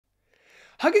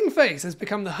Hugging Face has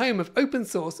become the home of open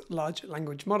source large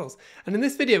language models, and in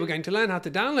this video we're going to learn how to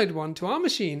download one to our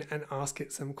machine and ask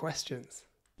it some questions.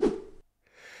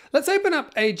 Let's open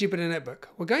up a Jupyter Notebook.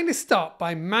 We're going to start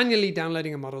by manually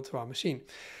downloading a model to our machine.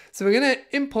 So we're going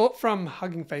to import from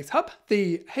Hugging Face Hub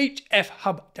the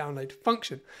HF-Hub download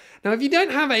function. Now, if you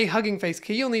don't have a Hugging Face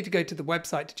key, you'll need to go to the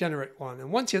website to generate one.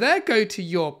 And once you're there, go to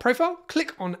your profile,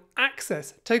 click on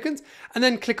Access Tokens, and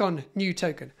then click on New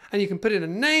Token. And you can put in a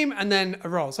name and then a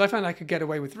role. So I found I could get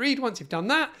away with read. Once you've done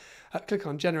that, click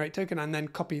on Generate Token and then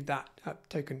copy that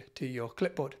token to your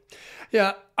clipboard.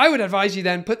 Yeah, I would advise you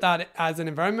then put that as an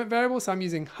environment variable. So I'm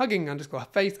using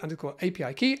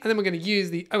hugging_face_API key, and then we're going to use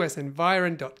the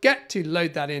osenviron.get to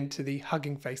load that into the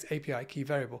Hugging Face API key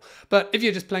variable. But if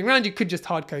you're just playing around, you could just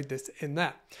hard code this in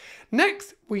there.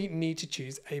 Next, we need to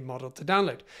choose a model to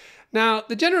download. Now,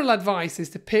 the general advice is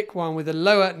to pick one with a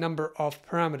lower number of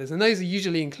parameters, and those are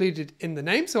usually included in the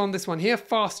name. So on this one here,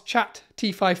 fast chat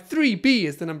T53B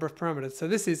is the number of parameters. So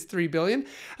this is 3 billion.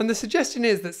 And the suggestion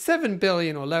is that 7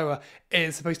 billion or lower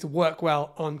is supposed to work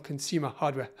well on consumer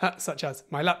hardware, such as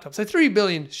my laptop. So 3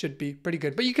 billion should be pretty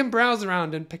good, but you can browse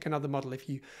around and pick another model if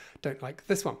you don't like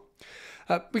this one.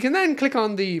 We can then click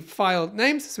on the file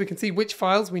names so we can see which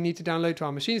files we need to download to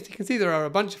our machines. You can see there are a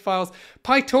bunch of files.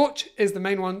 PyTorch is the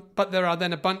main one, but there are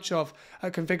then a bunch of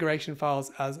configuration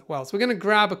files as well. So we're going to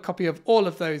grab a copy of all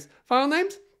of those file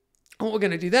names. And what we're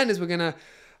going to do then is we're going to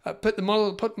put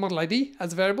model ID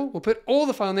as a variable. We'll put all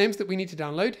the file names that we need to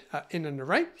download in an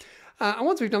array. And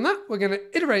once we've done that, we're going to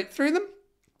iterate through them.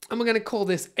 And we're going to call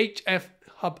this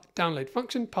HF-Hub download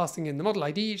function, passing in the model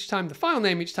ID each time, the file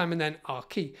name each time, and then our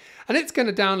key. And it's going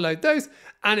to download those,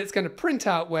 and it's going to print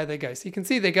out where they go. So you can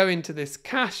see they go into this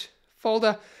cache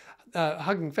folder,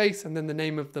 Hugging Face, and then the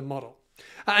name of the model.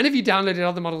 And if you downloaded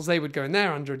other models, they would go in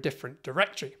there under a different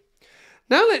directory.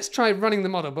 Now let's try running the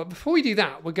model, but before we do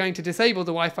that, we're going to disable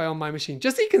the Wi-Fi on my machine,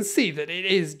 just so you can see that it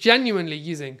is genuinely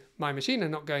using my machine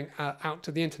and not going out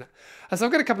to the internet. So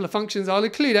I've got a couple of functions. I'll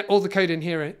include all the code in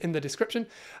here in the description.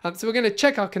 So we're going to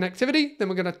check our connectivity, then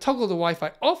we're going to toggle the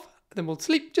Wi-Fi off, then we'll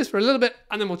sleep just for a little bit,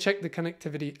 and then we'll check the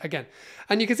connectivity again.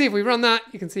 And you can see if we run that,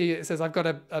 you can see it says I've got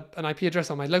an IP address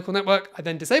on my local network. I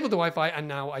then disabled the Wi-Fi, and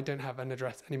now I don't have an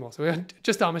address anymore. So we're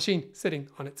just our machine sitting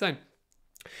on its own.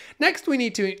 Next, we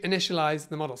need to initialize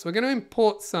the model. So we're going to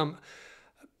import some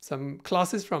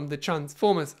classes from the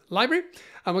transformers library,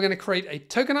 and we're going to create a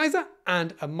tokenizer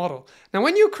and a model. Now,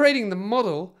 when you're creating the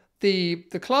model, the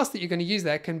class that you're going to use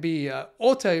there can be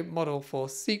auto model for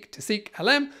seek to seek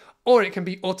LM, or it can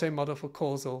be auto model for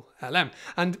causal LM.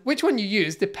 And which one you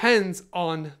use depends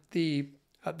on the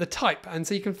type. And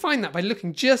so you can find that by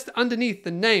looking just underneath the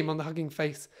name on the Hugging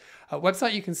Face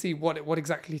website. You can see what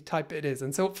exactly type it is.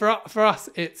 And so for us,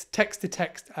 it's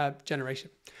text-to-text generation.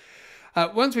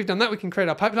 Once we've done that, we can create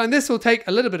our pipeline. This will take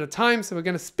a little bit of time, so we're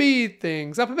going to speed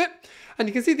things up a bit. And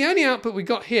you can see the only output we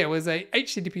got here was a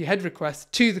HTTP head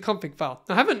request to the config file.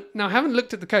 Now, I haven't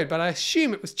looked at the code, but I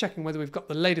assume it was checking whether we've got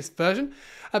the latest version.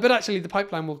 But actually, the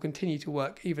pipeline will continue to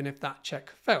work even if that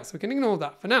check fails. So we can ignore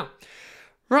that for now.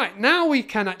 Right, now we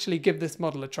can actually give this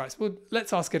model a try. So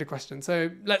let's ask it a question. So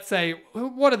let's say,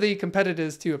 what are the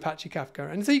competitors to Apache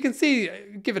Kafka? And so you can see,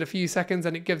 give it a few seconds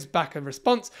and it gives back a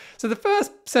response. So the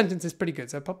first sentence is pretty good.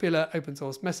 So popular open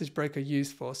source message broker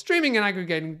used for streaming and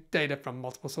aggregating data from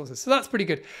multiple sources. So that's pretty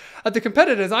good. The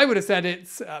competitors, I would have said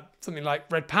it's something like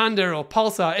Red Panda or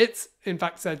Pulsar. It's in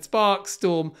fact said Spark,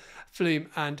 Storm, Flume,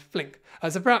 and Flink.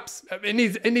 So perhaps it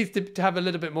needs to have a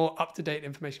little bit more up-to-date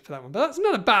information for that one, but that's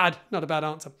not a bad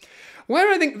answer.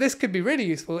 Where I think this could be really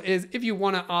useful is if you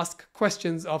want to ask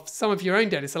questions of some of your own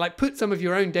data. So like put some of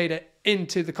your own data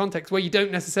into the context where you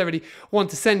don't necessarily want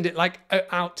to send it like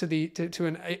out to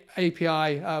an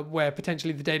API where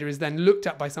potentially the data is then looked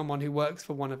at by someone who works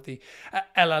for one of the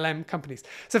LLM companies.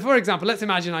 So for example, let's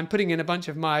imagine I'm putting in a bunch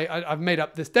of I've made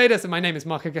up this data. So my name is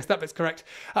Mark. I guess that bit's correct.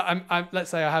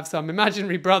 Let's say I have some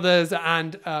imaginary brothers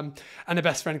and a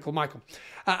best friend called Michael.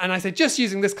 And I say, just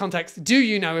using this context, do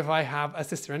you know if I have a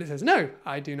sister? And it says, no,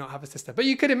 I do not have a sister. But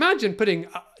you could imagine putting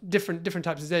different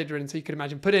types of data in. So you could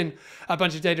imagine put in a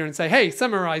bunch of data and say, hey,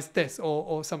 summarize this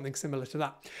or something similar to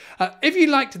that. If you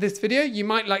liked this video, you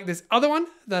might like this other one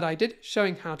that I did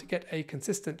showing how to get a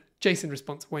consistent JSON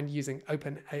response when using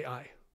OpenAI.